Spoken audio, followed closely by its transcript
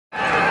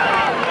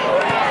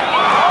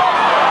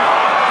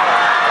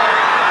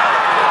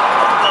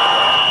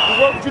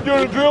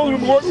know the drill. We're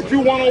going to work with you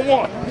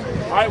one-on-one.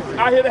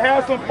 I'm here to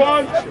have some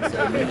fun.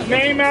 Get your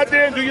name out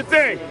there and do your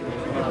thing.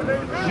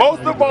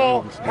 Most of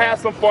all, have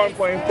some fun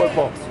playing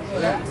football.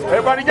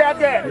 Everybody got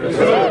that? Yes,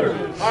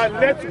 sir. All right,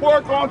 let's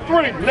work on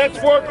 3. Let's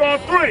work on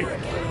 3. 1,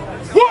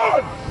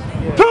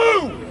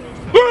 2,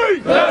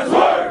 3. Let's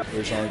work.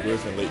 Antowyne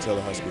Griffin, Lake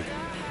Taylor High School.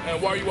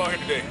 And why are you out here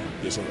today?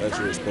 Get some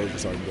extra exposure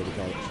so I can go to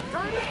college. All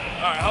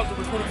right, how's the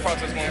recruiting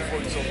process going for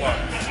you so far?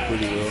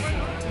 Pretty well.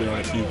 Been on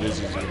a few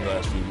visits in the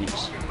last few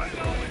weeks.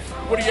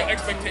 What are your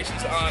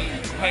expectations on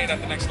playing at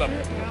the next level?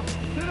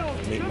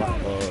 Make my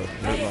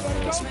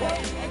spot.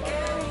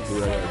 Do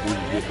what I gotta do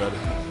to get better.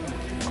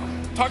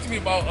 Talk to me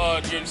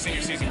about your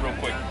senior season real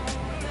quick.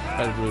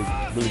 Had a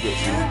really good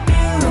season.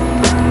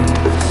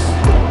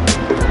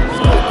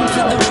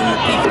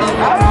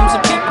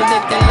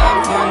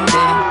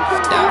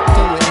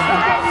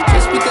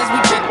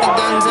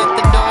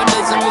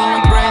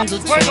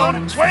 Wait on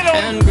it, wait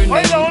on it,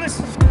 wait on it.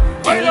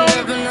 Wait on it. You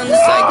living under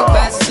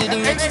psychopath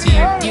sitting next to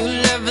you. You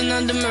living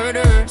under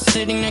murderer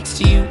sitting next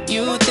to you.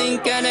 You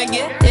think I'd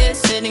get it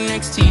sitting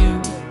next to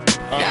you.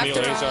 I'm Neil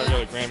Hayes, I go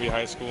to Granby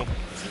High School.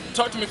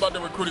 Talk to me about the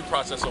recruiting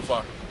process so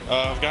far.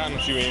 I've gotten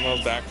a few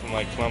emails back from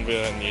like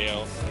Columbia and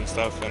Yale and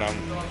stuff, and I'm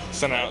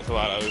sending out to a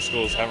lot of other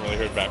schools. Haven't really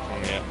heard back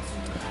from them yet.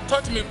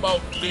 Talk to me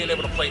about being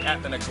able to play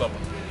at the next level.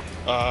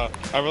 I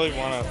really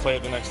want to play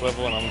at the next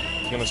level, and I'm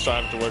going to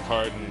strive to work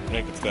hard and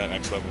make it to that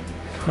next level.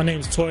 My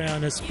name is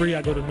Antowyne Shaw.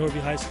 I go to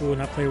Norby High School,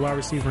 and I play wide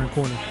receiver and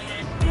corner.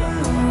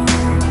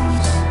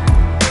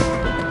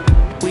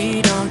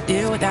 We don't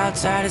deal with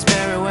outsiders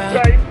very well.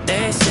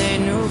 They say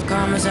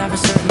newcomers have a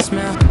certain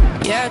smell.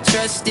 Yeah,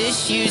 trust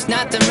issues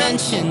not to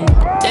mention.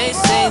 They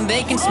say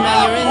they can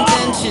smell your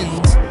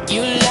intentions.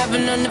 You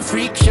laughing on the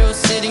freak show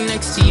sitting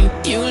next to you.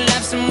 You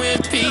laugh some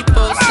weird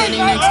people sitting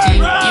next to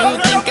you. You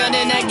think I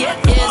did not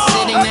get here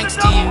sitting next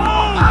to you.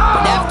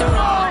 But after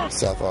all,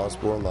 South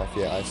Osborne,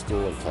 Lafayette High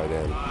School, and tight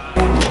end.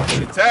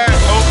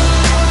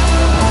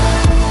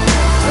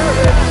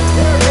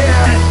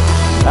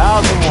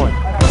 Thousand one.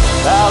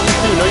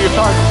 1,002. Know your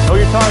target. Know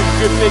your target.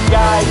 Good big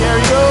guy. There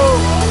you go.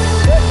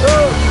 Good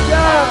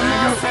job.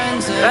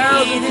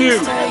 1,002.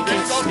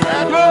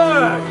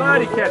 Good.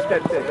 Mighty catch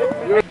that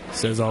thing.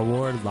 Cesar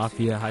Ward,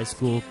 Lafayette High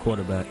School,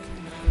 quarterback.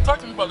 Talk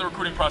to me about the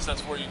recruiting process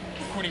for you.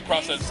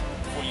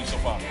 So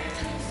far.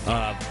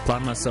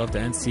 Applied myself to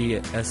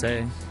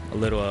NCSA, a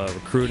little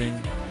recruiting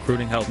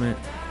helpment,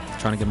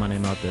 trying to get my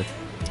name out there.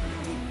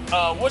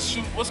 What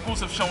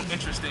schools have shown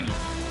interest in you?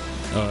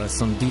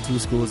 Some D2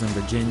 schools in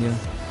Virginia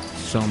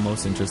shown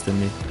most interest in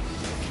me.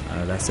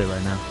 That's it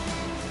right now.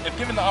 If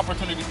given the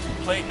opportunity to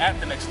play at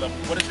the next level,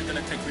 what is it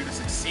going to take for you to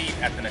succeed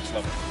at the next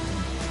level?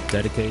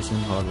 Dedication,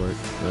 hard work.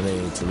 My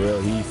name is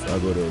Terrell Heath. I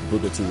go to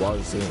Booker T.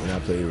 Washington, and I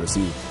play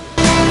receiver. I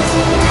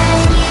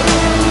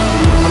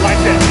like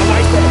that.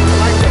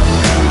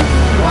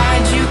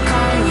 why'd you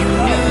come? You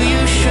knew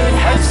you should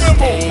have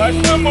stayed. Nice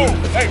move.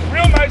 Hey,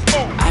 real nice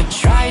move. I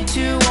tried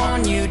to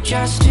warn you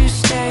just to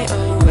stay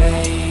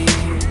away.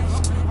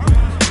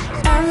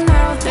 And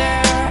now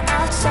they're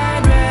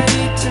outside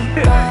ready to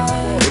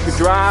ball. Make a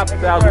drive.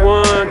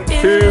 1,001,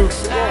 2.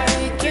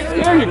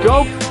 There you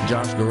go.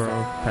 Josh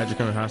Guerrero, Patrick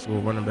Henry High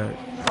School, running back.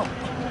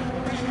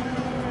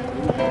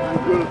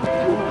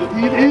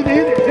 Hit it.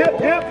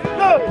 Hip,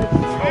 look.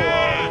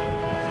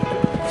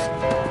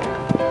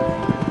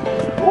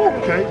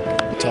 Okay.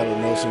 Tyler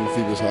Nelson,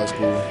 Phoebus High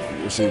School,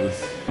 receiver. You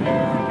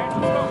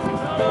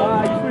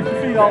switch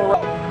your feet all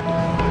around.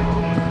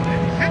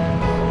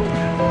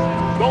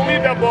 Don't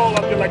leave that ball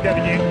up there like that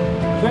again.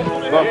 Here,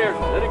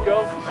 let it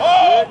go.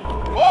 Oh!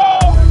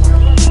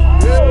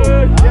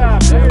 Good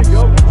job. There you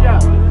go. Good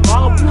job.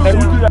 Follow through. Hey, who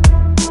do that?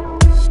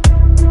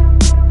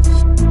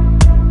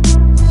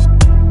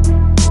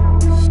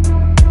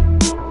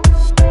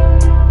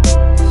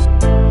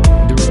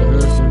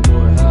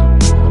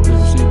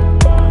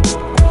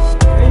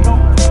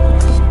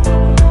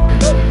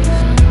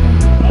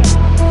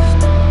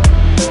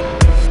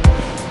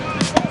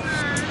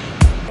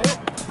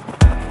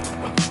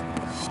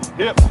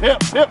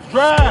 Hip,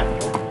 drive.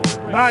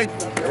 Nice.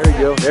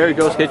 There you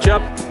go. Sketch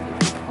up.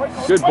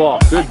 Good ball.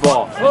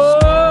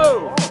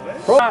 Whoa!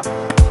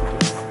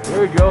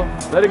 There you go.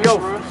 Let it go.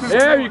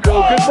 There you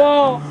go.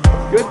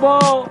 Good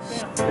ball.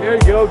 There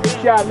you go.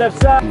 Good shot.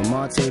 Left side. I'm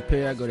Monte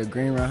Perry. I go to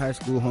Green Run High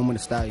School, home of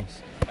the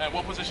Stallions. And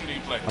what position do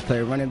you play? I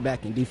play running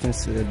back and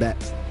defensive back.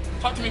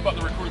 Talk to me about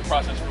the recruiting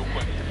process real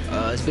quick.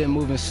 It's been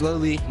moving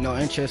slowly. No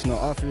interest, no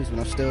offers, but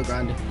I'm still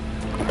grinding.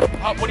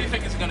 What do you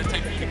think it's going to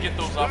take for you to get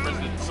those offers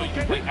so you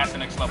can play at the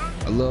next level?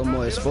 A little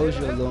more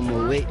exposure, a little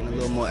more weight, and a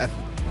little more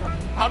effort.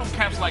 How do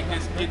camps like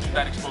this get you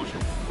that exposure?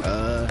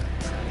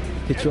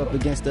 Hit you up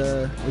against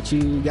what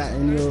you got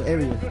in your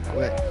area,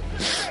 what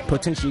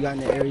potential you got in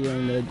the area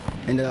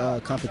in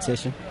the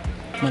competition.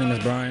 My name is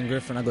Brian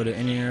Griffin. I go to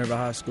Indian River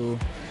High School,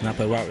 and I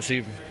play wide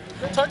receiver.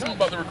 Talk to me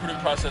about the recruiting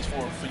process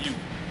for you.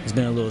 It's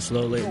been a little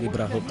slow lately, but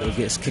I hope that it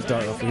gets kicked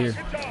out over here.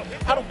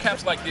 How do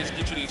camps like this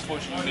get you the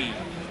exposure you need?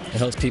 It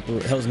helps people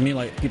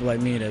like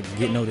me to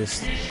get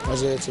noticed.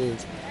 Isaiah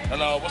Chase. And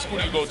what school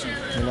do you go to?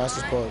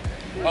 Manassas Park.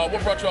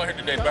 What brought you out here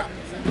today, Beck?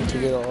 To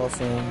get an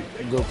offer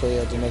and go play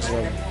at the next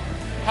level.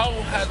 How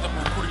has the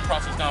recruiting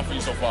process gone for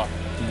you so far?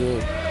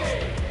 Good.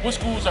 What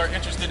schools are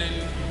interested in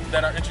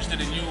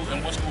you,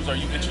 and what schools are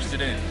you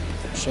interested in?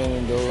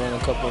 Shenandoah and a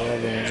couple of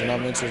other ones, and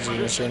I'm interested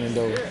in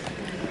Shenandoah.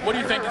 What do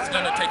you think it's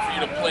going to take for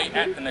you to play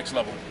at the next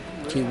level?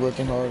 Keep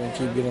working hard and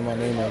keep getting my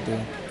name out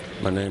there.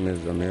 My name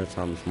is Amir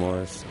Thomas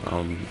Morris.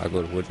 I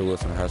go to Woodrow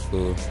Wilson High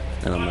School,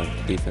 and I'm a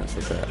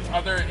defensive back.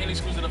 Are there any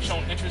schools that have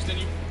shown interest in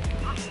you?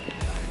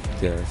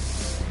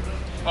 Yes.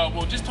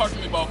 Well, just talk to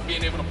me about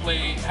being able to play,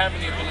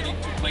 having the ability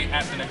to play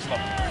at the next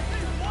level.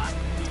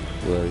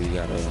 Well, you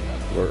gotta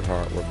work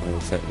hard, work on your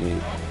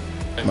technique.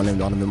 My name is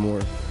Donovan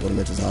Moore, William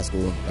Mitchell's High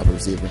School, upper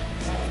receiver.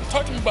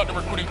 Talk to me about the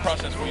recruiting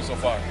process for you so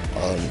far.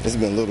 It's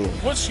been little.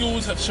 What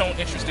schools have shown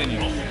interest in you?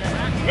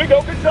 Here we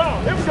go, good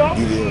job. Here we go.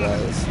 UVA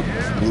Rise,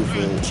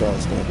 Bluefield,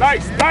 Charleston.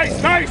 Nice.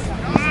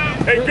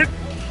 Hey, good.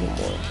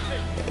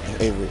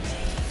 Avery.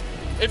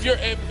 If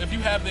you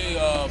have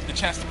the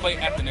chance to play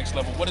at the next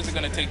level, what is it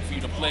going to take for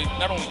you to play,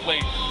 not only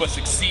play, but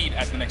succeed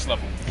at the next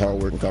level?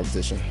 Hard work and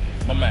competition.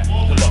 My man,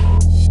 good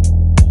luck.